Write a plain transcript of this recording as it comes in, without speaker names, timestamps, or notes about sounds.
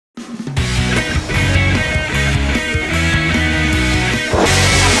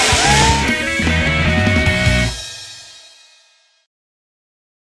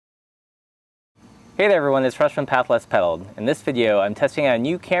Hey there everyone, it's Rush from Path Less Pedaled. In this video, I'm testing out a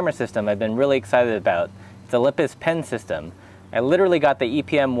new camera system I've been really excited about. It's the Olympus Pen system. I literally got the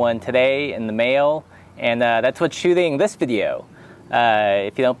EPM1 today in the mail, and that's what's shooting this video.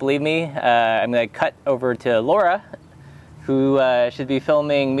 If you don't believe me, I'm going to cut over to Laura, who should be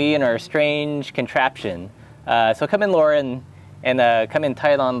filming me and our strange contraption. So come in, Laura, and come in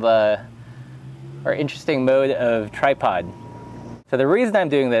tight on our interesting mode of tripod. So the reason I'm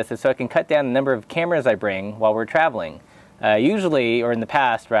doing this is so I can cut down the number of cameras I bring while we're traveling. Usually, or in the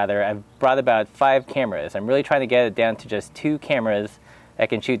past rather, I've brought about 5 cameras. I'm really trying to get it down to just 2 cameras that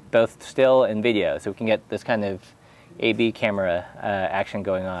can shoot both still and video, so we can get this kind of A/B camera action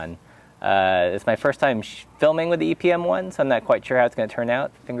going on. It's my first time filming with the EPM1, so I'm not quite sure how it's going to turn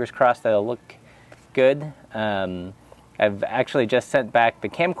out. Fingers crossed that it'll look good. I've actually just sent back the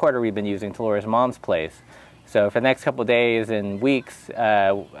camcorder we've been using to Laura's mom's place. So for the next couple of days and weeks,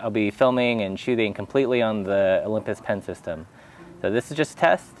 I'll be filming and shooting completely on the Olympus Pen system. So this is just a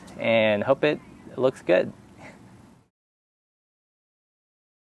test, and hope it looks good.